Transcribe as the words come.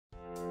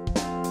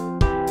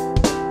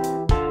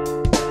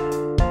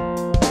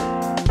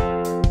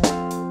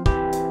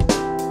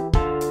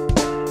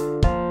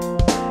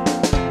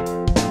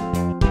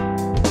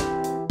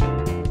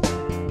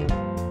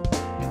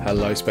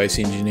Hello Space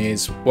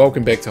Engineers,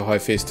 welcome back to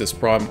Hephaestus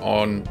Prime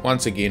on,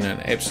 once again,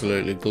 an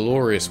absolutely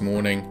glorious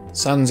morning.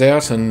 Sun's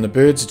out and the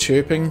birds are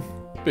chirping.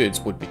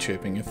 Birds would be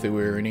chirping if there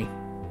were any.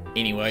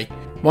 Anyway,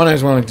 my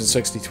name's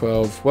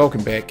Wellington6012,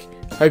 welcome back,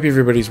 hope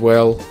everybody's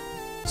well.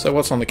 So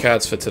what's on the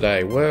cards for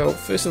today? Well,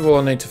 first of all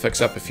I need to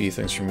fix up a few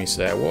things from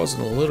yesterday. I was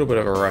in a little bit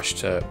of a rush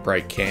to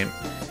break camp.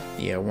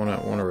 Yeah, I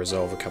want to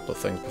resolve a couple of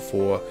things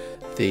before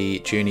the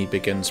journey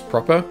begins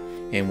proper.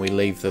 And we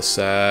leave this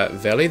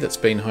valley that's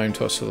been home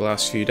to us for the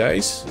last few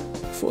days.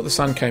 Before the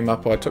sun came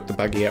up, I took the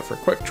buggy out for a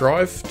quick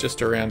drive,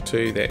 just around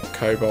to that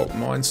cobalt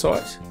mine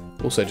site.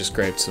 Also just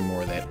grabbed some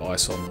more of that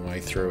ice on the way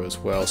through as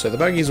well. So the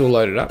buggy's all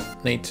loaded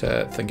up. Need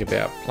to think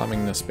about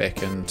plumbing this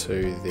back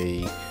into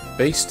the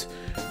beast.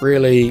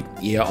 Really,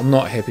 yeah, I'm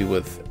not happy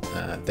with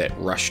that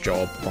rush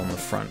job on the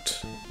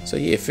front. So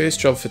yeah, first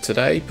job for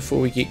today,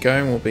 before we get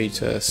going, will be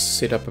to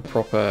set up a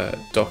proper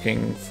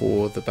docking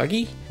for the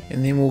buggy.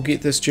 And then we'll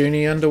get this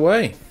journey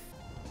underway.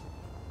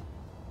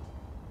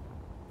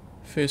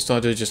 First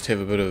I do just have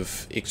a bit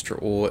of extra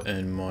ore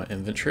in my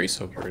inventory,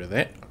 so I'll get rid of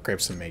that. I'll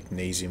grab some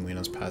magnesium when I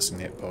was passing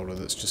that boulder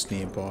that's just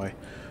nearby.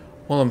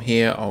 While I'm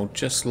here, I'll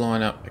just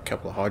line up a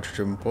couple of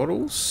hydrogen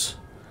bottles.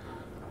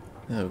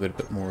 Now we've got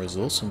a bit more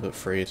resource and a bit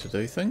freer to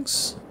do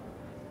things.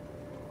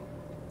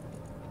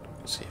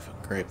 Let's see if I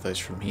can grab those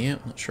from here.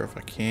 I'm not sure if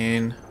I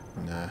can.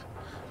 Nah,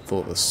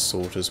 thought the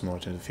sorters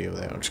might interfere with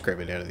that. I'll just grab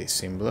it out of the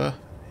assembler.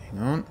 Hang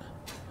on.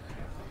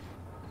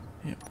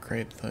 Yep,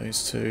 grab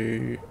those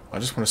two. I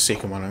just want a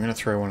second one. I'm going to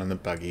throw one in the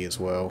buggy as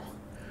well.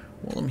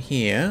 While I'm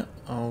here,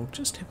 I'll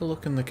just have a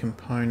look in the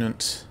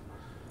component.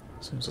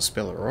 As soon as I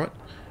spell it right.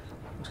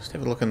 I'll just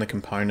have a look in the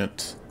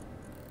component.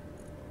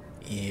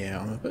 Yeah,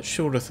 I'm a bit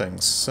short of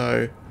things.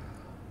 So,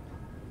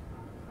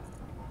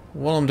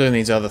 while I'm doing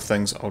these other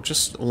things, I'll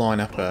just line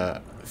up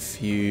a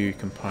few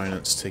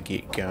components to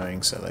get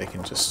going so they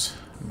can just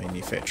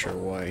manufacture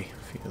away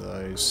a few of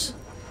those.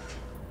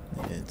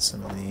 Add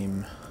some of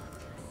them.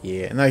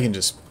 Yeah, and they can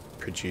just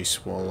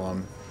produce while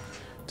I'm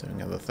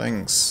doing other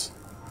things.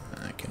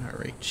 Can I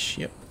reach?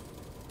 Yep.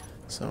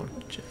 So I'll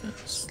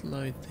just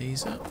load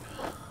these up.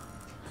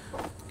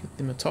 Get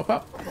them a top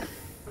up.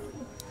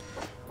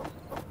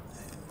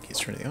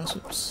 Gets rid of the ice.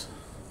 Oops.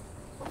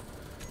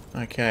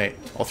 Okay,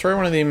 I'll throw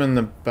one of them in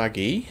the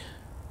buggy.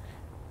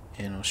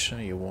 And I'll show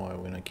you why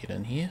when I get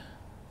in here.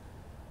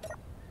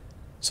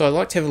 So I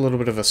like to have a little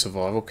bit of a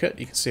survival kit.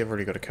 You can see I've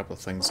already got a couple of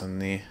things in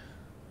there.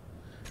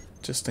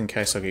 Just in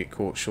case I get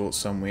caught short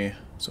somewhere.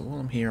 So while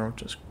I'm here, I'll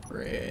just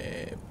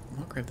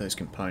I'll grab those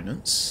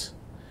components.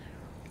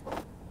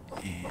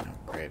 And I'll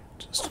grab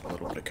just a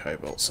little bit of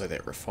cobalt so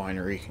that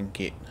refinery can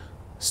get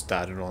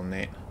started on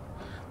that.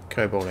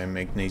 Cobalt and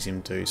magnesium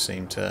do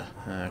seem to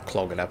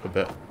clog it up a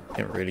bit.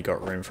 Haven't really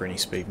got room for any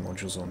speed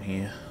modules on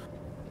here.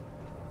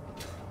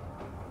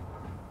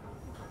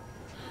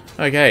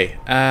 Okay,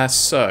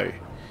 so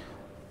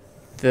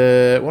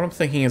what I'm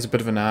thinking is a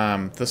bit of an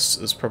arm. This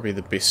is probably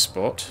the best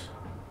spot.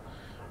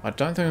 I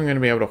don't think I'm going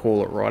to be able to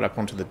haul it right up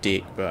onto the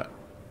deck, but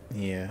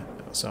yeah.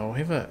 So I'll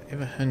have a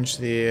hinge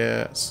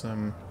there,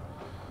 some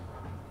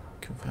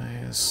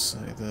conveyors,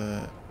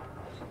 so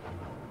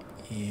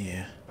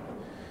yeah.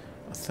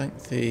 I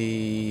think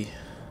the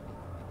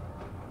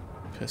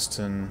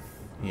piston,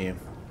 yeah.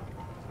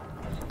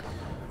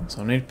 So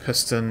I'll need a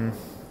piston,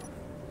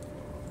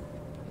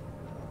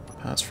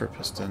 parts for a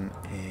piston,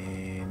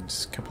 and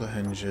a couple of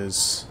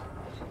hinges,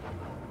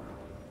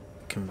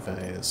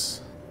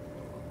 conveyors.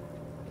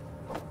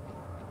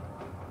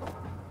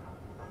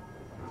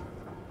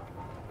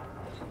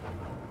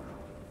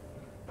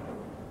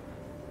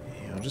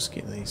 I'll just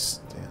get these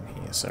down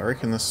here. So I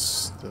reckon this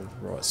is the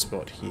right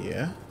spot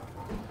here.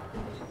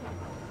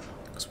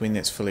 Because when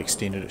that's fully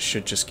extended, it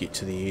should just get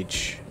to the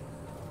edge.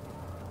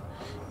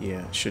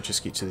 Yeah, it should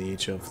just get to the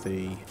edge of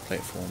the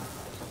platform.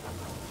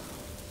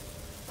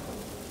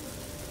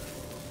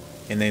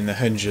 And then the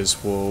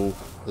hinges will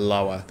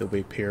lower. There'll be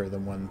a pair of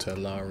them, one to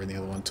lower and the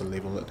other one to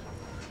level it.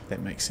 That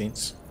makes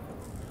sense.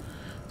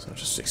 So I'll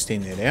just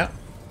extend that out.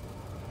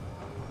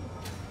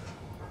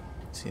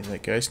 See how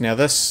that goes. Now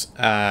this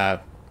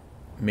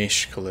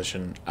mesh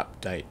collision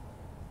update,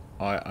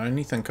 I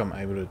only think I'm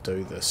able to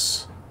do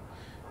this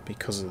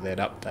because of that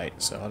update,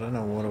 so I don't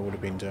know what I would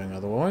have been doing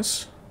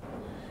otherwise.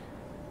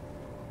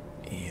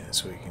 Yeah,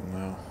 that's working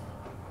well.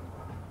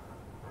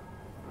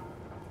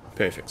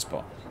 Perfect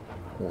spot.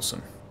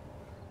 Awesome.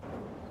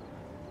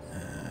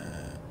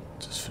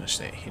 Just finish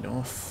that head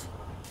off.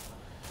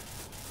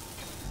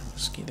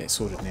 Just get that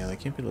sorted now. They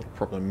can be a little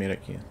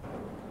problematic here.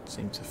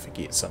 Seem to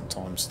forget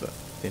sometimes that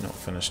they're not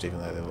finished even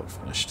though they look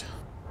finished.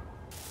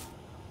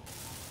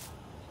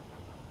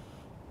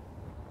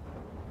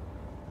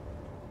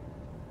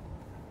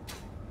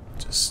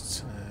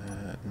 Just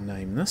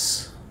name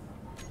this.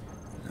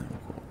 And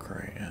we'll call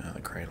it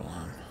the cradle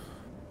arm.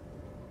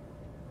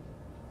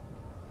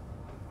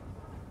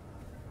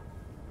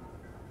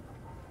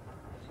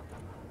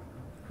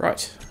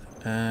 Right.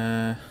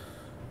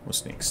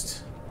 What's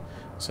next?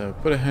 So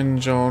put a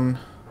hinge on.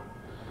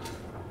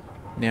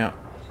 Now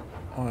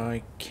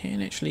I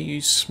can actually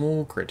use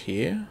small grid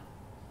here,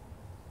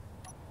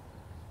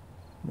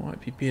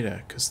 Might be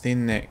better, because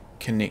then that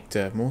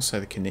connector, more so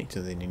the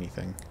connector than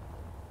anything,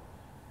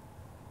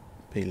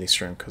 be less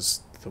room,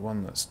 because the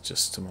one that's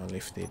just to my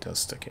left there does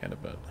stick out a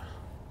bit.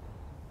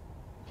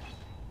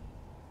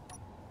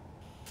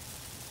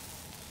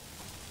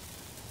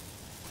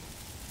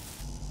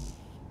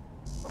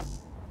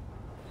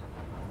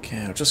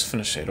 Okay, I'll just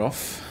finish that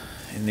off,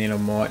 and then I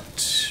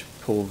might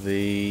pull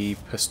the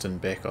piston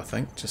back, I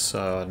think, just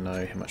so I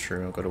know how much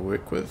room I've got to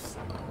work with.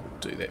 I'll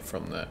do that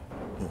from the,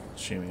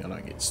 assuming I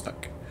don't get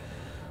stuck.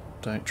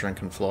 Don't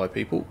drink and fly,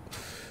 people.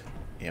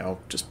 Yeah, I'll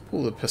just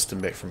pull the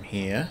piston back from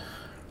here.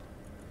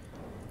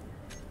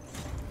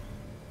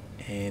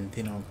 And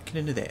then I'll get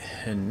into that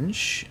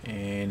hinge,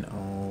 and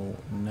I'll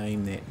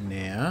name that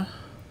now,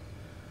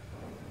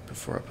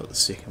 before I put the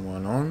second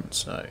one on.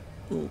 So,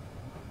 ooh,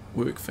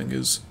 work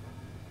fingers.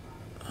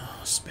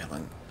 Oh,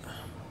 spelling.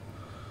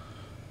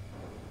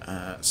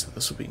 So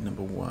this will be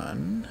number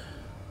 1.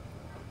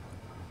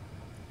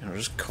 And I'll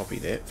just copy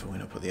that for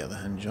when I put the other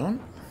hinge on.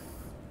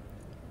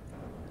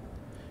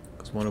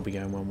 Because one will be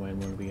going one way and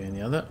one will be going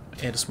the other.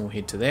 Add a small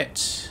head to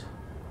that.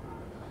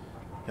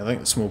 I think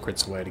the small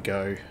grid's the way to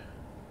go.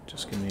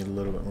 Just give me a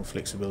little bit more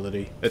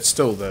flexibility. It's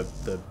still the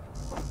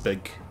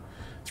big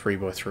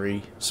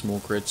 3x3 small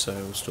grid, so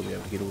we'll still be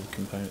able to get all the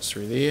components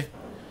through there.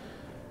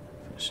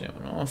 Finish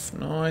that one off,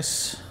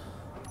 nice.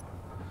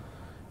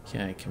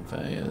 Okay,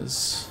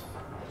 conveyors.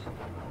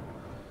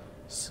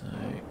 So,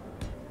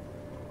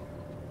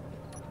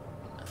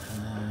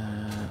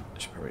 I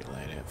should probably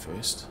lay it out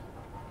first.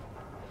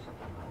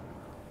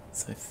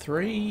 So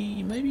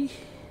 3, maybe?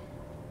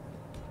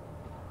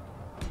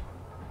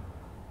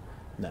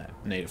 No,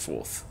 need a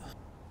 4th.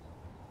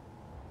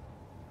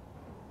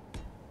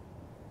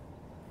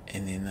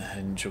 And then the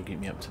hinge will get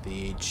me up to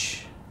the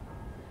edge.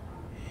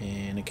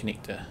 And a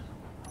connector.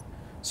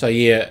 So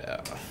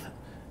yeah,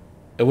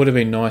 it would have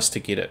been nice to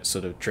get it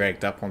sort of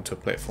dragged up onto a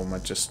platform. I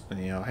just, I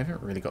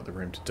haven't really got the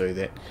room to do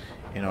that.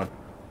 And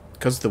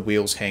because the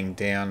wheels hang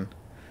down,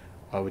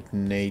 I would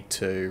need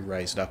to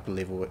raise it up a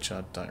level, which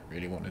I don't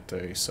really want to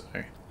do. So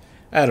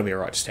it'll be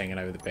alright just hanging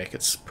over the back.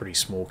 It's pretty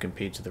small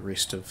compared to the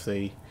rest of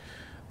the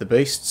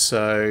beast.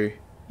 So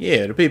yeah,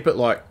 it'll be a bit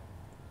like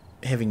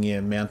having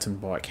your mountain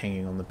bike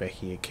hanging on the back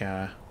of your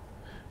car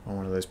on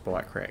one of those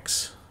bike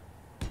racks.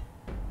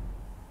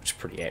 Which is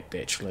pretty apt,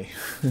 actually.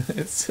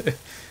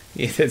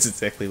 Yeah, that's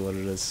exactly what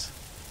it is.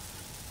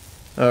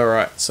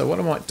 Alright, so what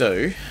I might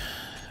do,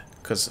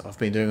 because I've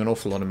been doing an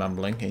awful lot of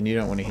mumbling, and you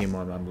don't want to hear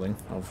my mumbling,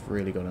 I've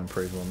really got to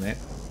improve on that.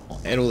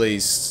 I'll add all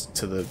these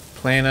to the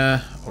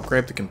planner, I'll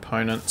grab the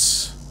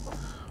components,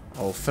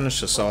 I'll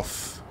finish this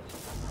off,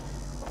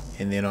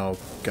 and then I'll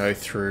go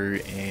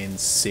through and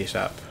set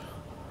up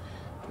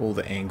all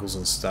the angles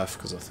and stuff,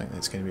 because I think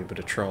that's going to be a bit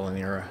of trial and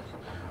error.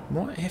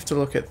 Might have to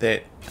look at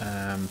that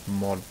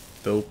mod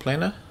build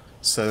planner,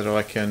 so that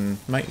I can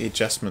make the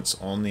adjustments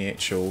on the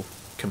actual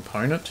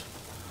component.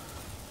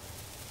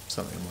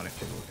 Something I might have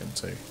to look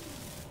into.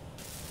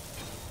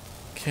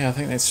 Okay, I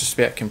think that's just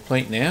about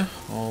complete now.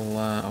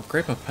 I'll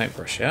grab my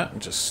paintbrush out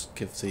and just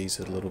give these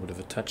a little bit of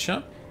a touch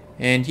up.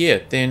 And yeah,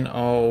 then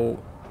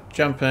I'll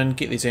jump in,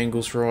 get these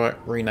angles right,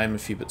 rename a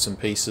few bits and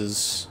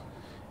pieces,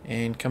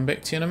 and come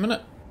back to you in a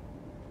minute.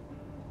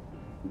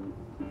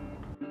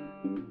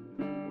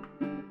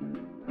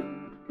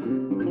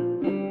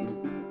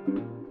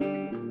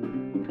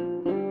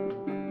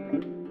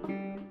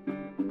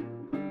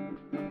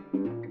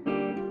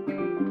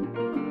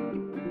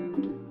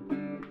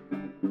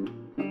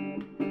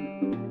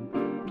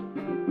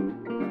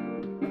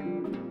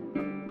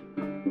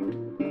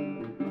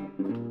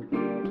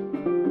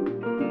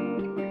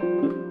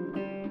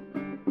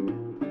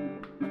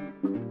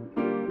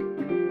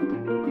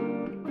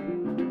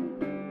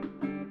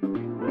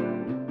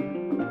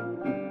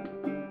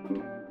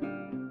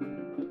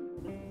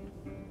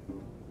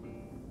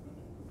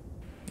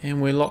 And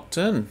we're locked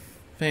in.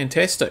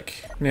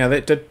 Fantastic. Now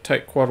that did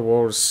take quite a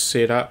while to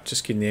set up,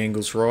 just getting the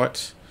angles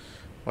right.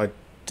 I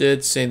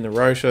did send the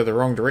rotor the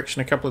wrong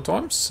direction a couple of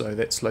times, so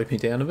that slowed me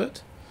down a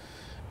bit.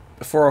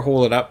 Before I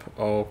haul it up,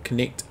 I'll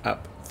connect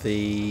up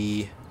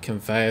the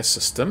conveyor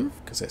system,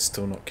 because that's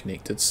still not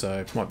connected, so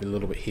it might be a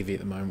little bit heavy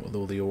at the moment with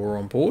all the ore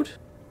on board.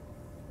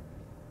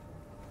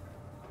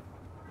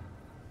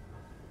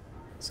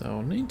 So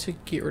I'll need to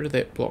get rid of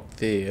that block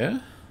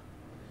there.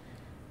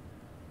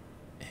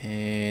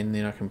 And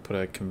then I can put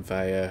a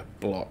conveyor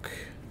block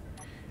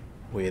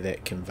where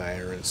that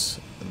conveyor is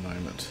at the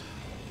moment.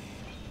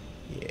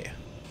 Yeah.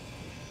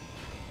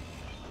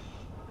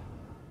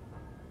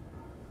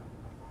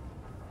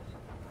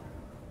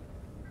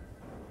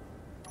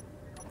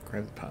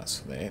 Grab the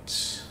parts for that.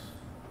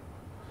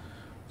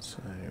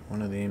 So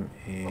one of them,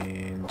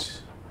 and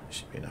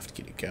should be enough to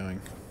get it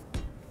going.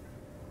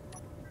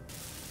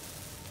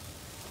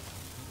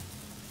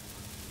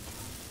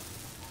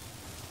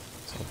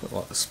 I'll put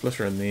like the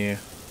splitter in there,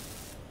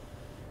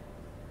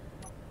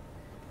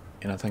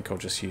 and I think I'll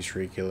just use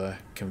regular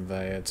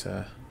conveyor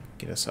to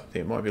get us up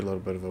there. It might be a little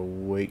bit of a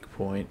weak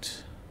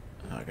point.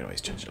 I can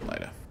always change it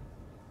later.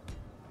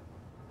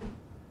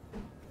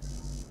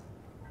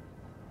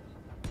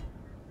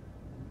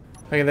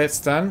 Okay, that's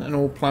done and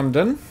all plumbed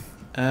in.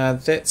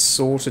 That's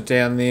sorted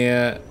down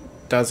there.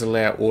 Does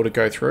allow ore to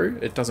go through.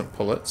 It doesn't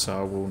pull it, so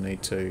I will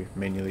need to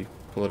manually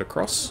pull it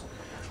across,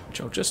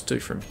 which I'll just do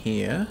from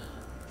here.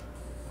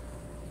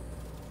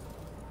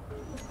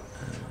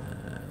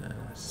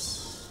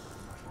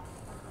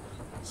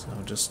 So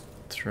I'll just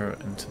throw it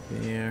into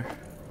there.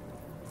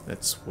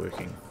 That's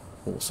working.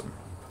 Awesome.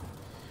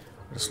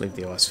 I'll just leave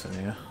the ice for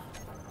now.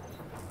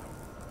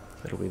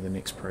 That'll be the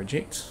next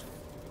project.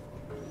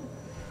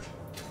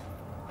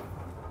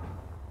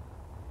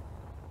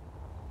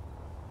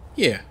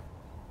 Yeah.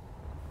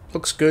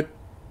 Looks good.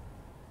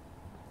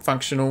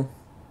 Functional.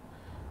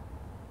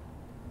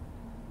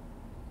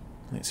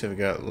 Let's have a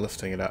go at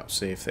lifting it up,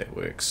 see if that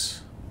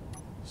works.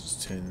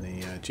 Just turn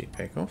the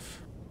jetpack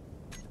off.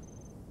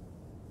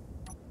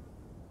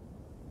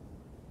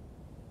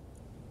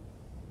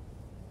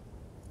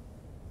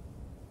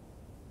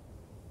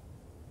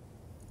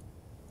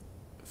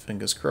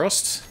 Fingers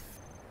crossed.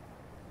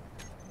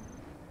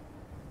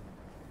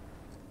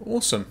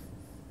 Awesome.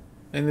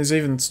 And there's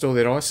even still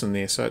that ice in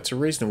there, so it's a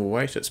reasonable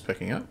weight it's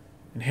picking up.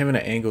 And having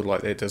it angled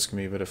like that does give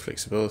me a bit of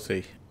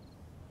flexibility.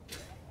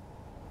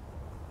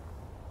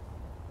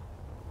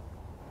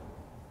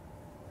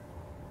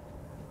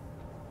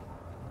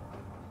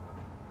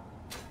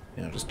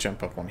 Now I'll just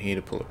jump up on here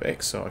to pull it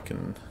back so I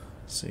can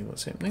see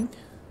what's happening.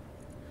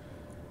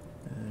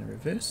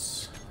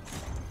 Reverse.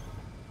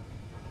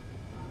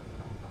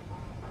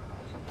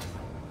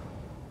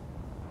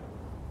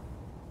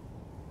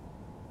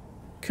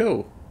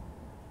 Cool.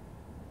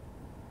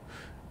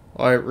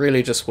 I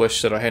really just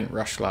wish that I hadn't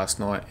rushed last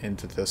night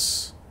into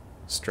this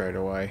straight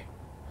away.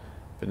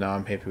 But no,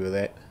 I'm happy with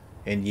that.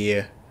 And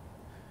yeah,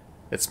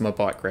 it's my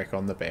bike rack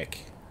on the back.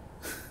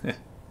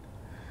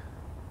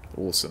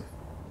 Awesome.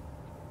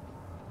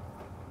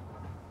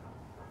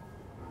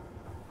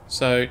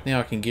 So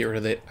now I can get rid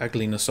of that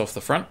ugliness off the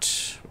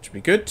front, which would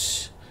be good.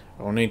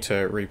 I'll need to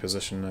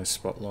reposition those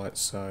spotlights,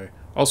 so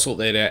I'll sort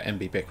that out and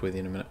be back with you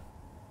in a minute.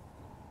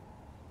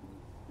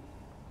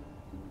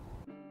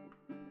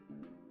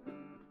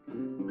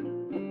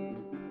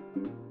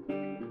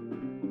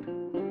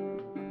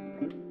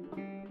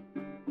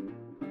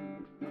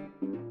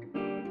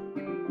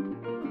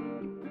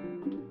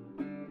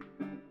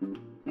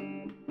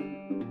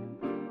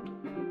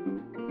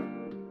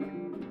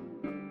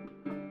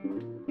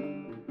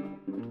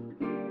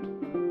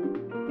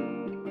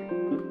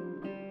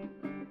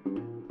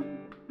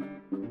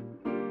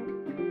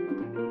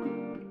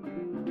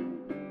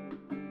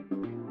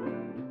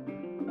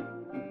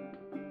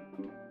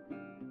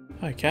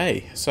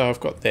 Okay, so I've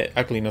got that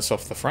ugliness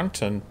off the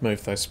front and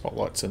moved those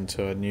spotlights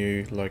into a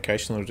new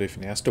location. That'll do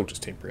for now, still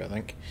just temporary I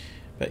think.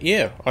 But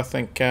yeah, I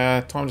think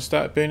time to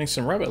start burning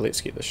some rubber.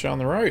 Let's get the show on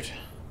the road.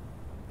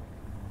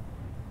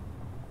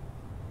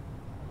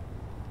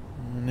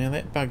 Now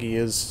that buggy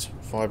is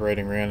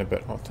vibrating around a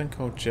bit. I think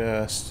I'll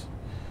just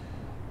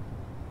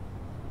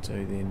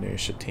do the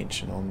inertia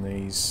tension on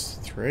these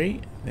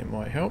three. That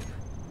might help.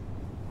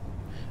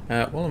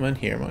 While I'm in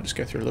here, I might just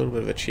go through a little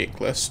bit of a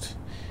checklist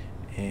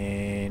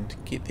and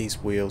get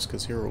these wheels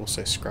because they're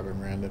also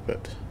scrubbing around a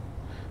bit.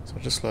 So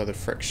I'll just lower the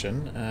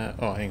friction.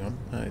 Oh, hang on,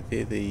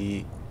 they're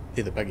the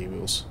buggy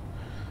wheels.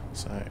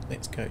 So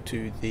let's go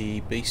to the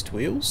beast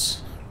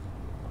wheels.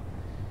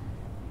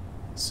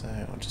 So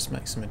I'll just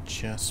make some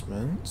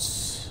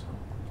adjustments.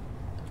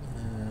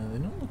 They're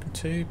not looking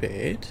too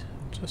bad.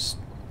 I'll just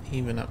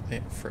even up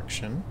that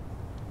friction.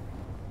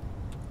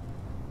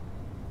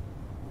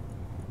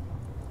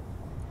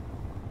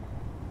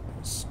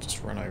 Let's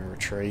just run over a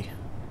tree.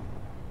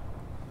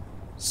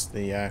 It's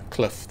the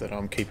cliff that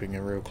I'm keeping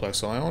a real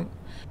close eye on.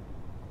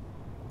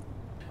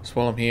 So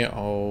while I'm here,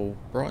 I'll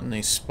brighten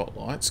these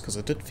spotlights because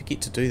I did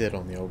forget to do that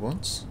on the old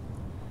ones.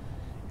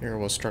 Here I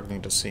was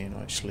struggling to see and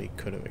I actually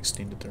could have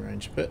extended the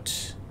range a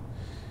bit.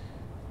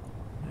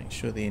 Make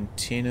sure the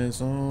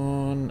antenna's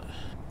on.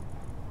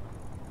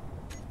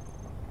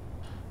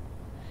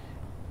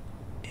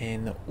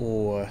 And the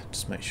ore,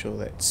 just make sure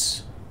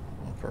that's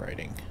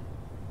operating.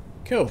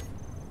 Cool.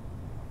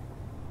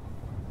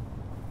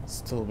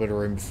 Still a bit of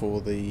room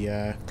before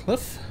the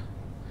cliff.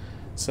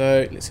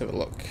 So let's have a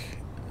look.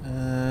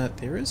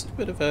 There is a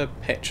bit of a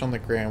patch on the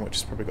ground which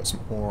has probably got some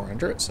ore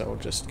under it, so I'll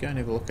just go and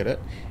have a look at it.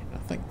 I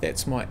think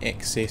that's my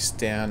access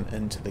down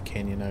into the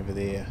canyon over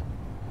there.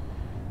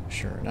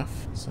 Sure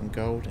enough, some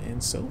gold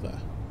and silver.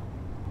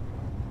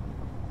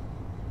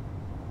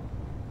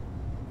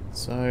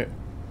 So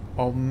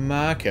I'll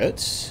mark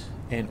it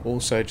and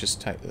also just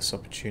take this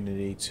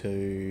opportunity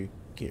to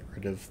get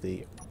rid of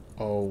the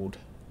old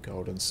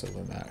gold and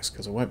silver marks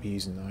because I won't be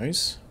using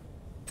those.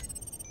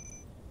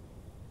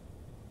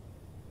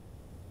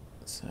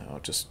 So I'll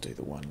just do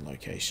the one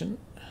location.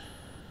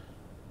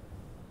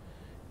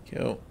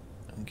 Cool.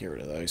 I'll get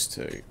rid of those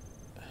two.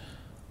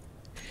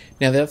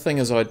 Now the other thing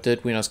is I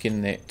did when I was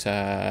getting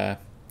that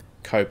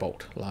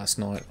cobalt last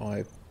night,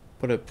 I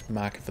put a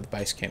marker for the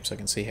base camp so I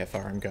can see how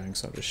far I'm going,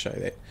 so I'll just show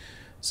that.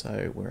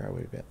 So where are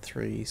we? About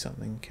 3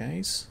 something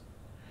Ks.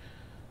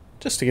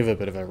 Just to give a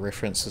bit of a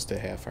reference as to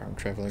how far I'm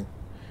travelling.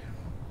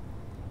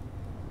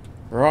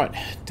 Right,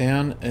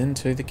 down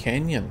into the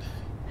canyon.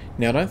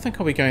 Now, I don't think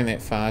I'll be going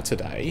that far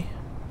today,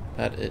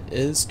 but it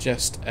is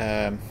just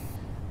a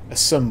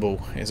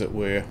symbol, as it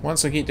were.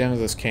 Once I get down to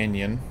this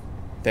canyon,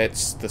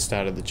 that's the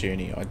start of the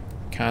journey. I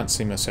can't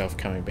see myself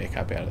coming back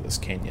up out of this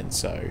canyon,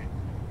 so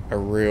a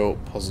real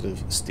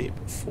positive step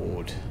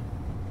forward.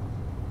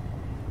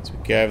 As we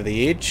go over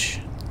the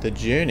edge, the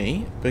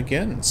journey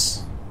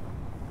begins.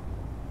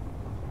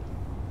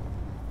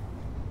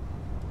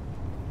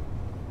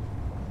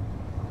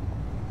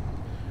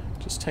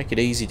 Just take it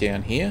easy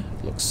down here.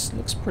 It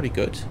looks pretty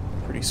good,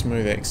 pretty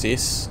smooth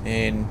access,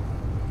 and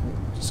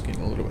just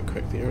getting a little bit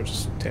quick there. I'll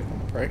just tap on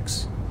the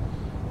brakes.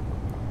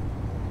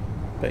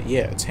 But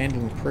yeah, it's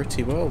handling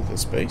pretty well,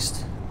 this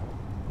beast.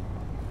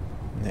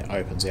 And that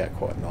opens out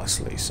quite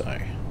nicely, so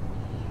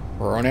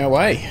we're on our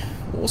way.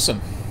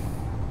 Awesome.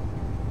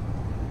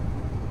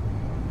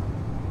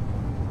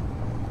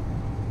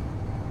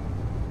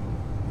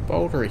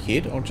 Boulder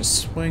ahead, I'll just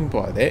swing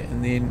by that,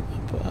 and then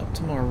up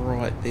to my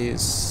right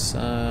there's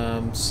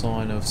some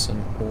sign of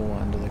some ore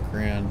under the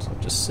ground.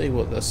 I'll just see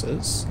what this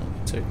is,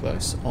 not too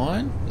close.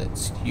 Iron,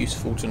 that's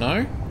useful to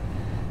know.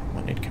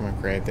 Might need to come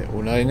and grab that.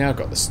 Well, no, now I've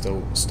got the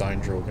stone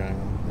drill going.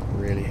 I'm not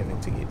really having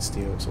to get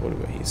steel. So what do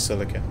we got here?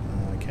 Silica.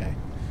 Oh, okay.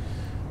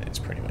 That's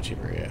pretty much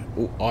everywhere.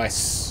 Oh,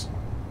 ice.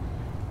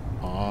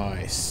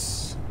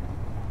 Ice.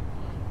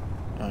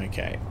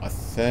 Okay, I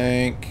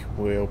think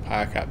we'll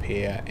park up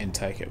here and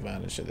take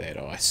advantage of that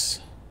ice.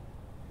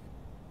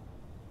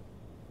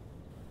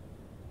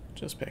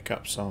 Just back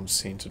up so I'm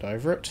centered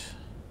over it.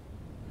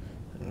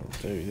 And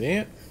it'll do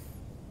that.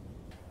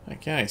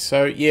 Okay,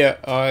 so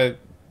yeah,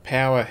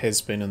 power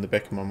has been in the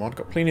back of my mind.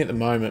 Got plenty at the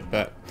moment,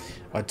 but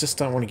I just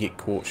don't want to get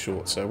caught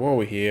short. So while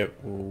we're here,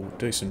 we'll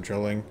do some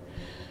drilling.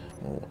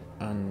 We'll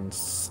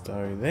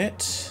unstow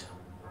that.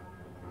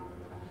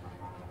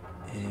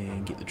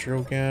 And get the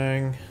drill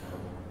going.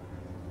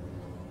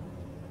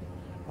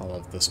 I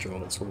love this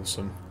drill, it's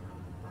awesome.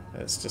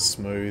 It's just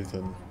smooth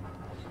and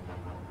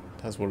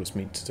does what it's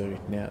meant to do.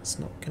 Now it's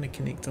not going to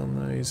connect on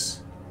those.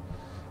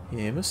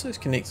 Yeah, I miss those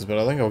connectors, but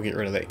I think I'll get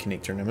rid of that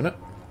connector in a minute.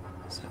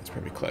 So it's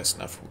probably close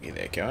enough, we'll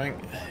get that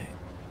going.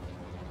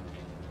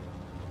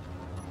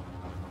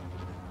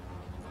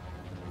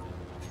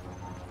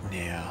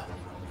 Now,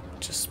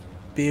 just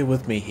bear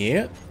with me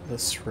here.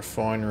 This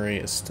refinery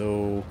is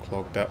still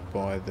clogged up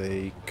by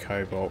the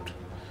cobalt.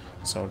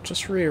 So I'll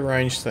just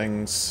rearrange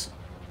things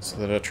so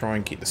that I try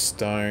and get the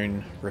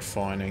stone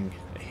refining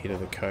ahead of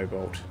the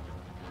cobalt.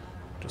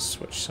 Just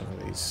switch some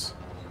of these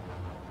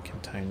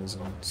containers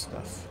and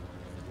stuff.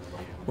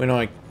 When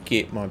I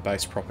get my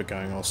base proper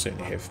going, I'll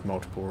certainly have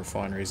multiple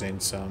refineries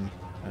and some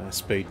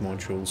speed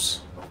modules.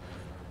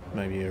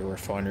 Maybe a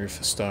refinery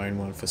for stone,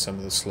 one for some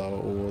of the slower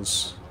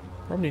ores.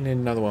 Probably need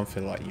another one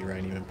for like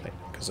uranium and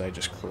platinum because they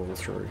just crawl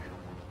through.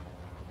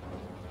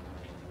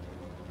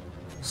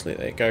 Just let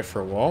that go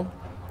for a while.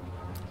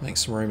 Make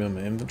some room in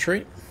my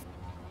inventory.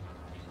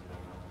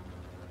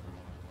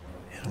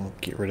 I'll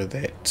get rid of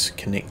that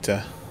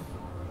connector.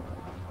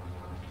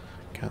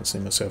 Can't see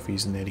myself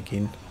using that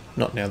again.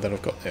 Not now that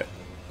I've got that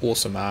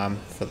awesome arm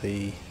for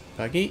the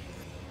buggy.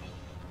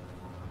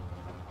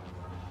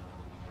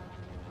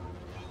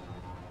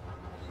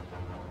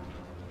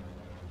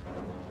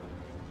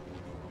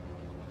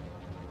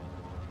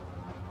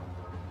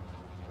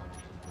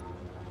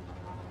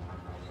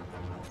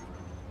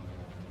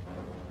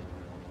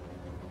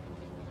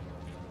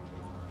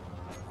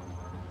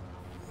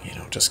 And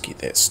I'll just get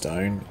that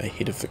stone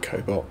ahead of the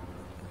cobalt.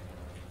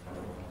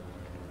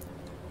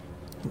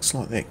 Looks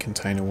like that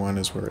container one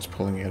is where it's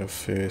pulling out of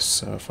first,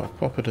 so if I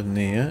pop it in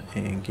there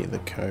and get the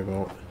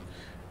cobalt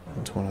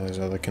into one of those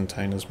other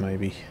containers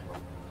maybe.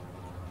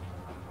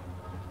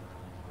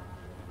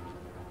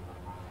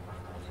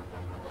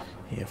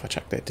 Yeah, if I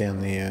chuck that down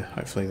there,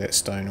 hopefully that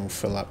stone will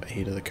fill up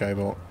ahead of the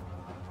cobalt.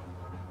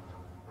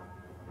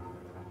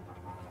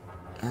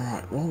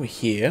 Alright, while we're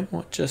here,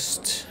 might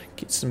just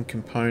get some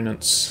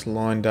components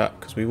lined up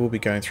because we will be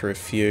going through a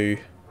few.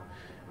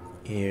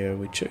 Yeah,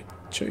 we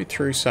chewed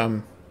through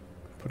some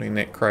putting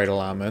that cradle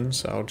arm in,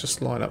 so I'll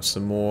just line up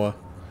some more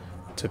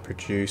to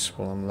produce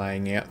while I'm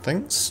laying out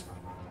things.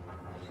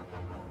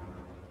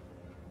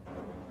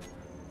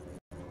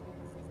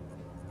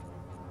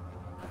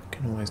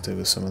 Can always do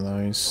with some of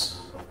those.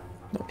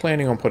 Not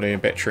planning on putting a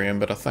battery in,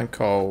 but I think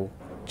I'll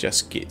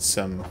just get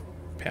some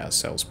power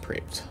cells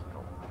prepped.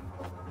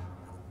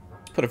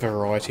 Put a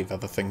variety of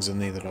other things in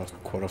there that I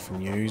quite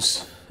often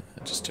use.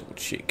 Just double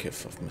check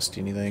if I've missed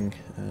anything.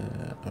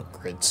 Oh,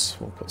 grids.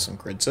 We'll put some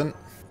grids in.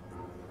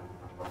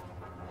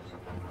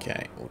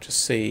 Okay, we'll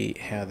just see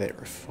how that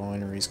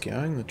refinery's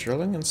going, the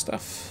drilling and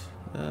stuff.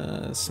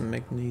 Some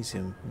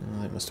magnesium.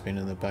 Oh, that must have been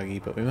in the buggy,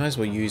 but we may as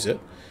well use it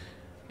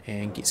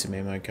and get some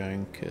ammo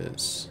going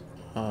because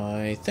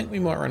I think we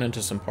might run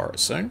into some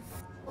pirates soon.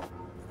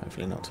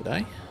 Hopefully not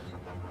today.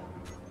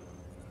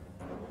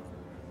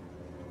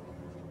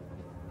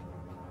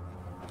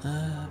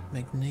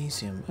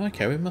 Magnesium.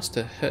 Okay, we must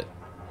have hit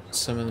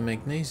some of the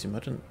magnesium. I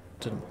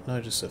didn't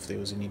notice if there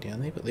was any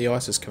down there, but the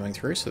ice is coming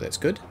through, so that's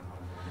good.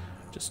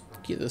 Just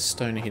get this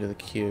stone ahead of the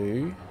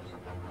queue.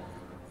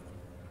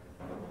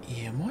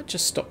 Yeah, I might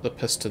just stop the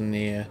piston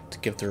there to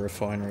give the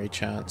refinery a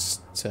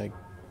chance to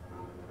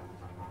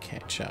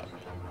catch up.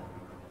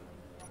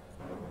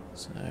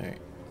 So,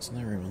 there's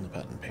no room on the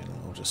button panel,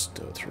 I'll just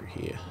do it through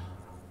here.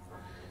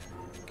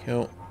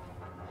 Cool.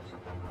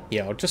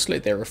 Yeah, I'll just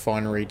let that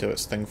refinery do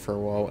its thing for a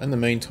while. In the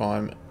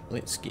meantime,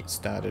 let's get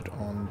started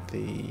on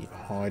the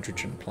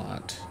hydrogen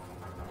plant.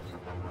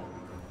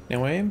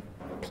 Now I am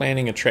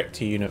planning a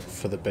tractor unit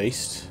for the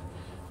beast,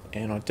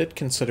 and I did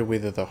consider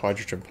whether the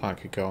hydrogen plant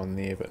could go on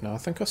there, but no, I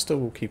think I still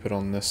will keep it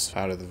on this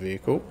part of the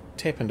vehicle.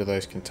 Tap into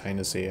those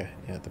containers there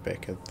at the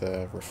back of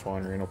the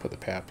refinery, and I'll put the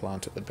power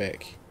plant at the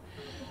back.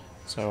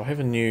 So I have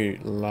a new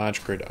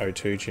large grid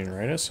O2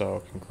 generator, so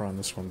I can grind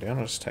this one down.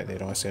 I'll just take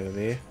that ice out of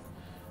there.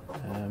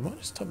 I might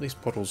just top these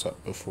bottles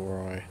up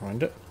before I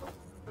grind it.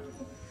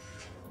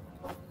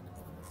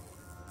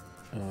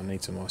 Oh, I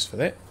need some ice for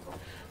that.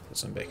 Put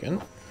some back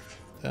in.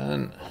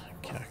 Done.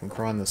 Okay, I can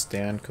grind this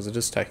down because it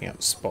is taking up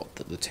the spot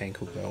that the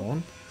tank will go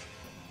on.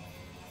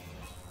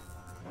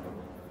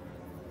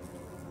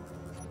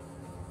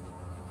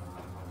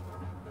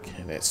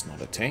 Okay, that's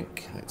not a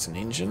tank, that's an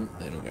engine.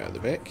 That'll go at the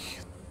back.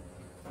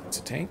 It's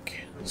a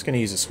tank. I'm just going to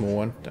use a small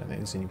one. Don't think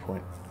there's any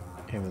point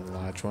having a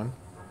large one.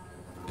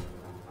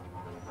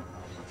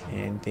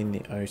 And then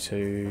the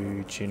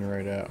O2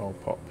 generator I'll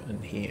pop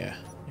in here,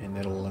 and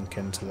that'll link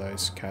into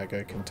those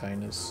cargo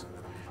containers.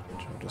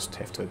 I'll just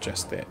have to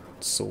adjust that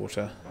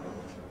sorter.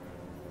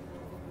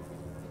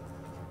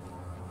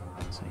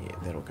 So yeah,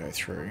 that'll go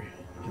through,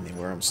 and then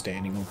where I'm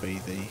standing will be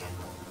the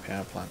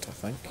power plant, I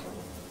think.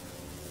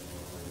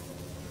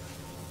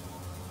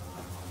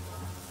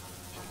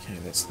 Okay,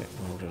 that's that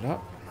welded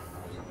up.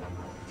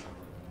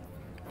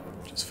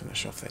 Just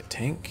finish off that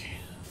tank.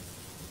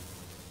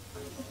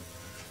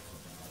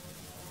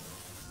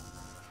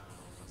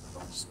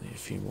 Just need a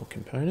few more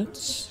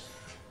components.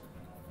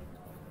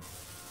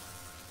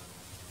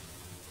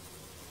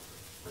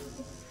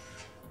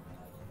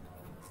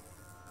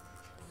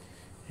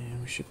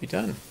 And we should be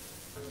done.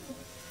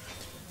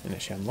 And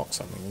actually unlock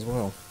something as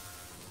well.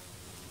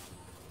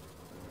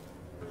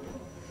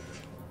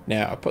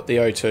 Now I put the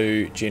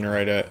O2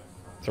 generator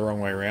the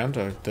wrong way around.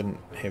 I didn't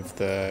have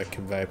the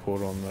conveyor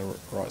port on the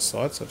right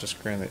side, so I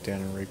just ground that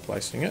down and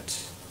replacing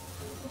it.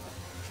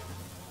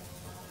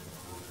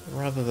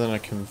 Rather than a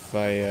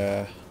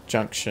conveyor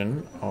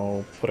junction,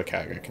 I'll put a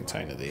cargo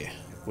container there.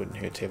 Wouldn't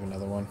hurt to have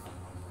another one.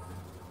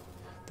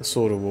 The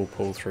sorter will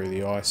pull through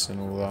the ice, and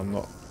although I'm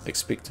not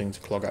expecting to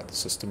clog up the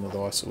system with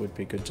ice, it would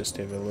be good just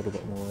to have a little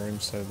bit more room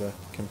so the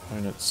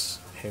components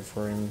have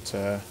room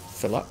to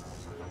fill up.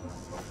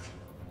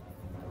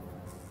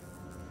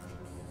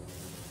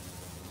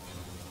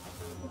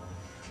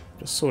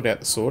 Just sort out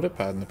the sorter,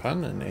 pardon the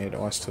pun, and add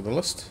ice to the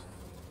list.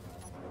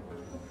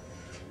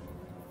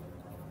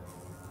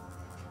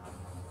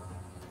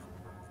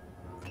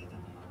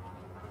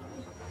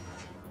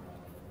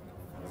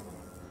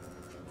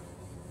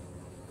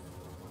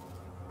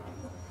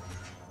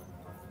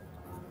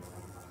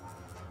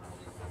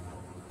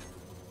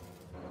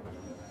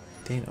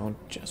 Then I'll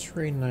just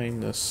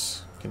rename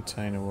this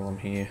container while I'm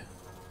here.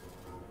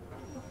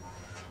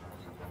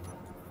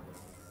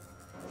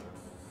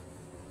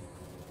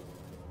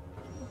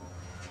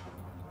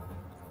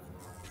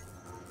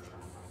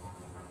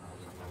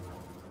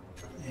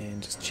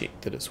 And just check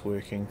that it's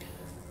working.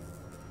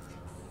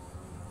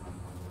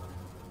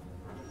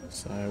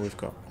 So we've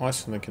got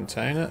ice in the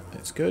container,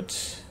 that's good.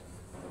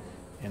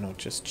 And I'll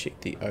just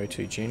check the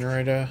O2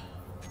 generator.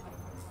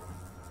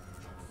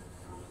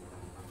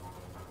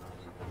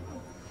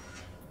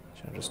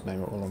 I'll just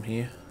name it while I'm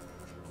here.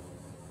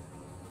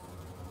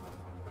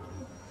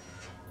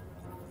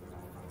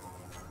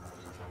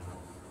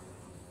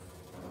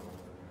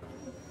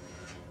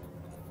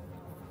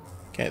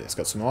 Okay, that's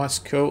got some ice,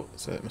 cool,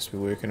 so that must be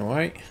working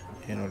away.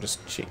 And I'll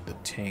just check the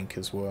tank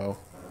as well.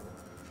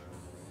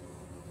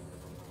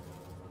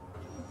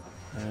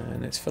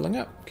 And it's filling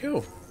up,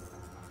 cool.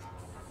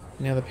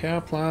 Now the power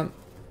plant,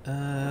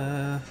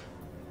 oh,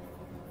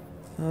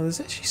 there's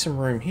actually some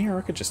room here,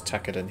 I could just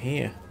tuck it in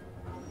here.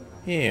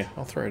 Yeah,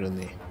 I'll throw it in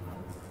there.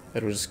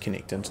 It'll just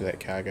connect into that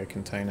cargo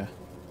container.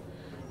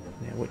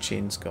 Now which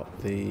end's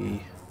got the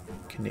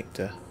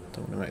connector?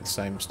 Don't want to make the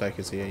same mistake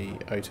as the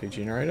O2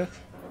 generator.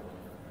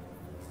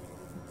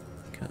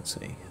 Can't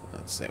see.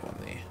 That's that one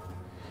there.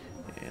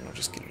 And I'll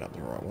just get it up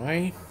the right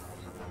way.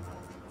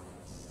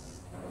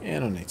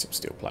 And I'll need some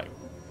steel plate.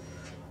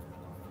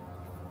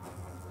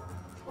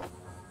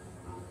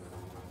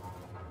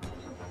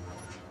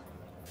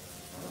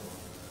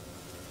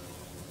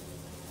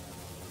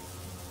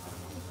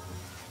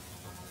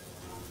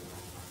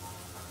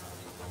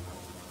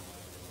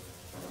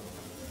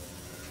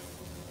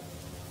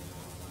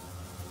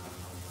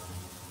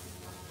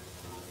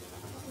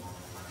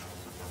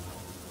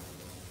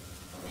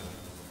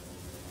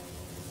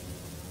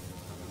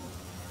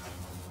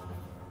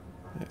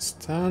 That's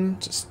done.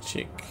 Just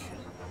check.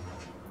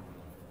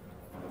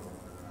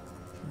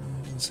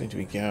 Doesn't seem to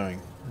be going.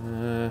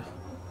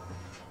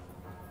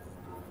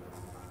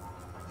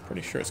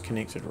 pretty sure it's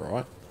connected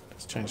right.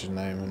 Let's change the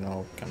name and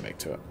I'll come back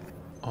to it.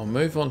 I'll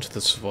move on to the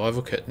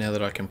survival kit now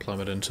that I can plumb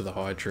it into the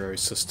hydro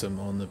system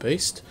on the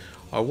beast.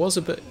 I was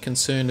a bit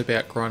concerned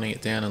about grinding it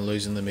down and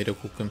losing the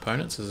medical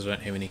components as I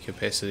don't have any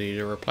capacity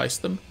to replace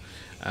them.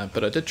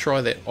 But I did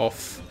try that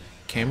off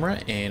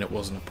camera and it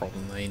wasn't a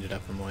problem. They ended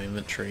up in my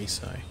inventory,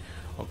 so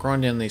I'll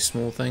grind down these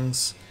small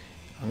things.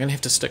 I'm going to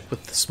have to stick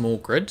with the small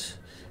grid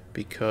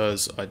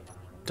because I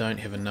don't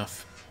have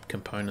enough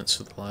components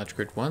for the large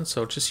grid one,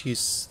 so I'll just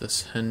use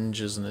this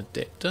hinge as an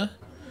adapter.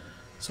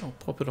 So I'll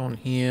pop it on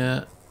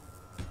here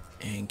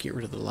and get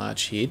rid of the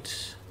large head.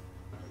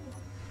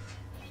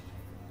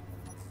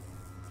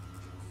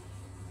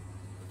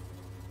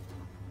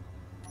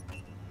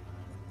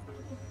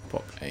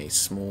 Pop a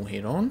small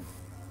head on,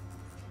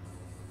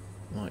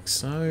 like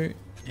so,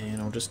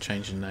 and I'll just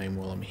change the name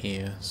while I'm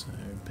here, so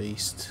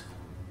beast,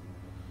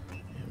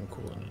 and we'll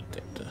call it an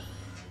adapter.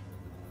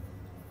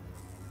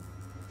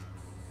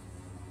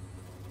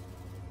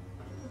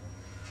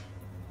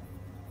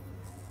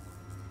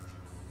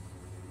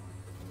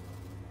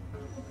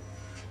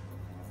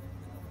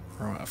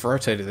 Right, I've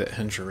rotated that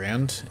hinge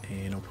around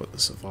and I'll put the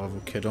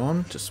survival kit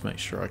on, just to make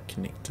sure I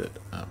connect it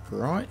up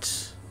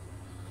right.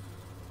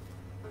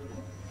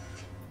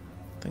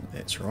 I think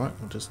that's right,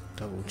 I'll just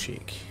double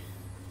check.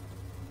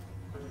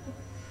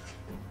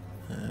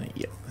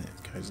 Yep,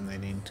 that goes in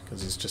that end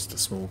because there's just a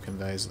small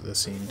conveyors at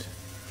this end.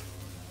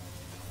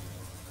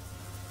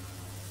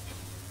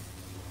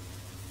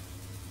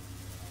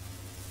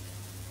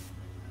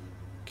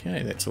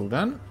 Okay, that's all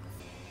done.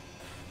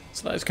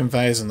 So those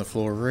conveyors on the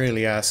floor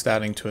really are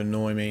starting to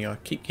annoy me. I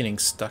keep getting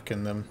stuck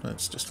in them.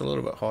 It's just a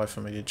little bit high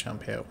for me to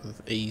jump out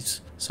with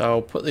ease. So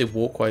I'll put the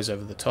walkways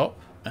over the top.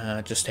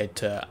 Just had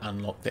to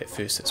unlock that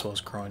first, that's why I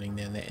was grinding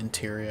down that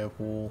interior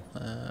wall.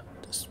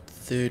 This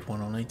third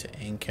one I'll need to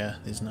anchor.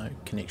 There's no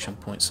connection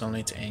point, so I'll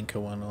need to anchor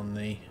one on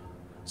the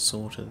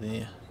sorter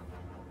there.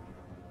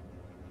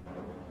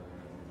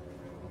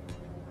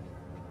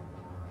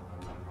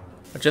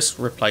 I just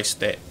replaced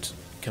that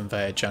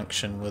conveyor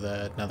junction with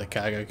another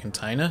cargo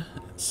container.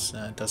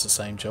 It does the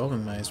same job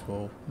and may as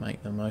well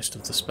make the most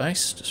of the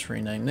space. Just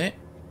rename that.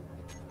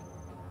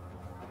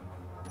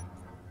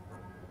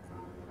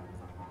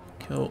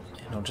 Cool,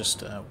 and I'll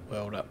just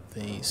weld up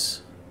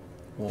these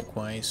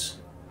walkways.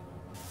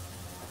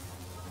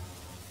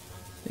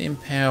 Then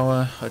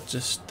power,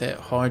 that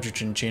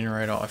hydrogen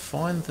generator, I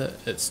find that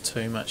it's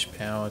too much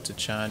power to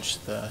charge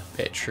the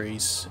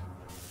batteries.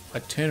 I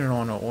turn it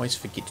on, I always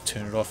forget to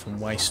turn it off and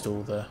waste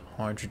all the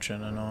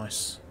hydrogen and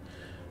ice.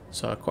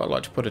 So I quite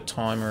like to put a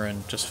timer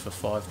in just for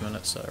 5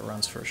 minutes so it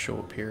runs for a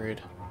short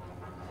period.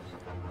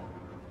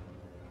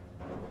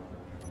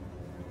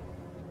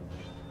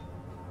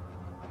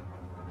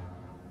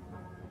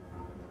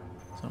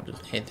 So I'll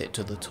just add that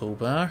to the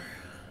toolbar.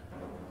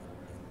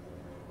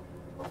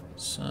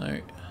 So,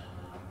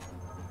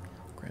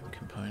 grab the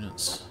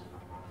components.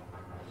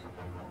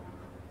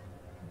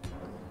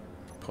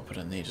 Pop it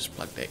in there, just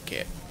plug that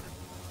gap.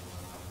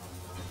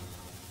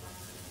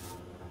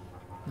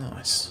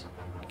 Nice.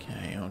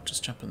 Okay, I'll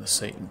just jump in the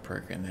seat and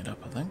program that up,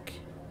 I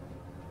think.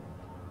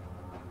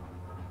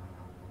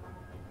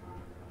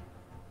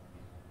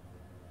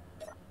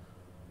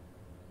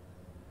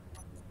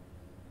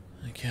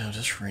 Okay, I'll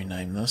just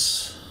rename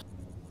this.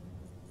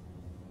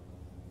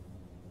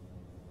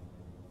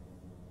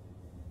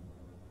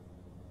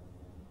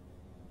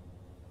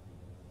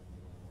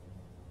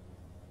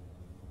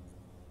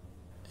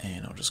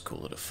 And I'll just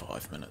call it a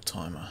 5-minute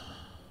timer.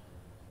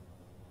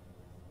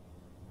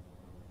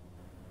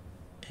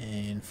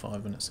 And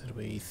 5 minutes, that'll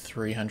be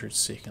 300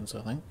 seconds,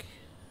 I think.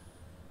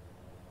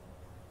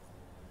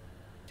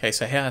 Okay,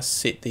 so how I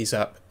set these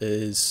up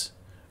is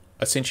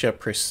essentially I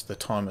press the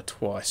timer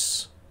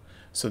twice.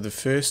 So the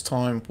first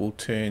time we'll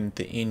turn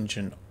the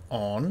engine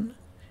on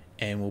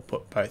and we'll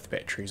put both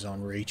batteries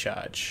on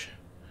recharge.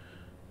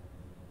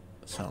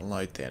 So I'll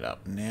load that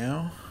up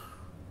now.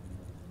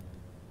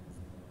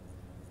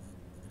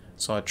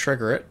 So I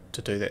trigger it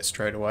to do that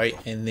straight away,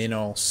 and then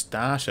I'll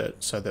start it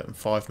so that in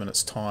 5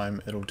 minutes time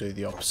it'll do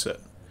the opposite,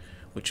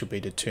 which will be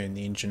to turn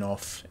the engine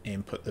off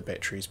and put the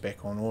batteries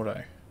back on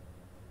auto.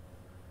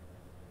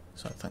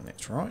 So I think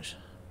that's right.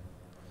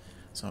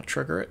 So I'll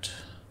trigger it,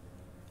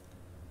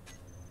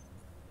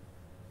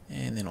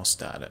 and then I'll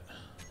start it.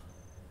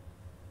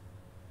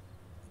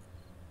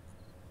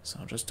 So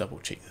I'll just double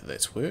check that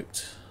that's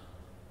worked.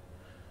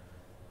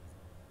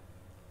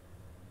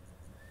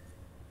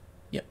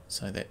 Yep,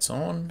 so that's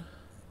on.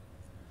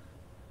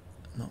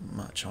 Not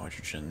much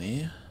hydrogen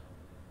there.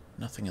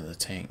 Nothing in the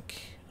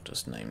tank. I'll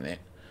just name that.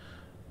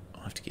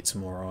 I'll have to get some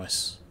more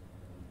ice.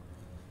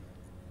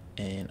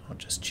 And I'll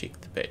just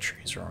check the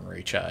batteries are on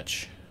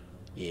recharge.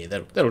 Yeah,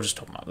 that'll just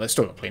top them up. They've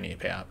still got plenty of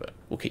power, but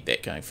we'll keep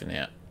that going for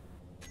now.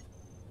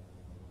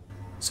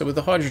 So with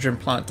the hydrogen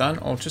plant done,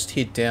 I'll just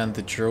head down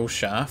the drill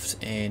shaft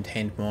and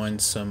hand mine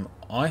some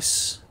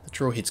ice. The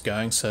drill head's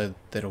going, so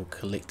that'll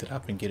collect it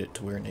up and get it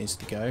to where it needs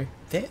to go.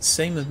 That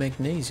seam of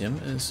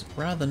magnesium is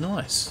rather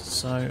nice,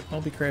 so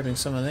I'll be grabbing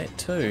some of that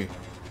too.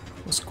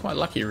 was quite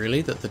lucky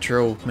really that the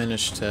drill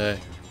managed to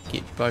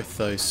get both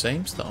those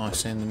seams, the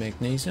ice and the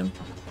magnesium.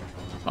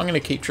 I'm going to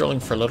keep drilling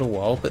for a little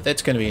while, but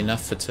that's going to be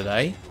enough for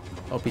today.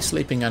 I'll be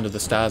sleeping under the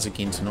stars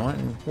again tonight,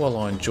 and while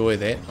I enjoy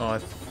that, I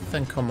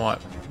think I might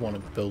want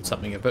to build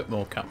something a bit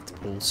more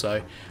comfortable.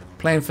 So,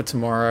 plan for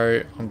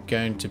tomorrow, I'm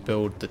going to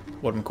build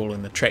what I'm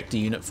calling the tractor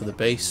unit for the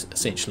beast,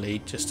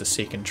 essentially just a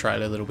second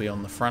trailer that'll be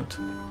on the front.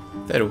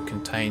 That'll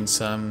contain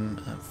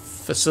some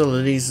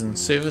facilities and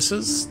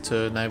services to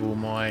enable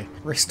my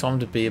rest time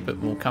to be a bit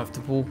more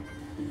comfortable.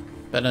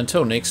 But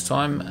until next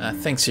time,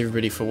 thanks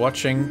everybody for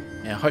watching.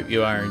 I hope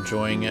you are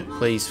enjoying it.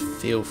 Please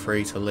feel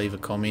free to leave a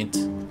comment.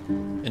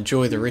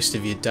 Enjoy the rest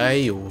of your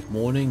day or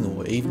morning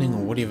or evening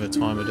or whatever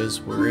time it is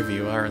wherever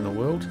you are in the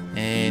world.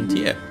 And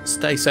yeah,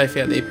 stay safe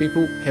out there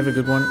people. Have a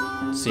good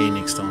one. See you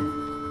next time.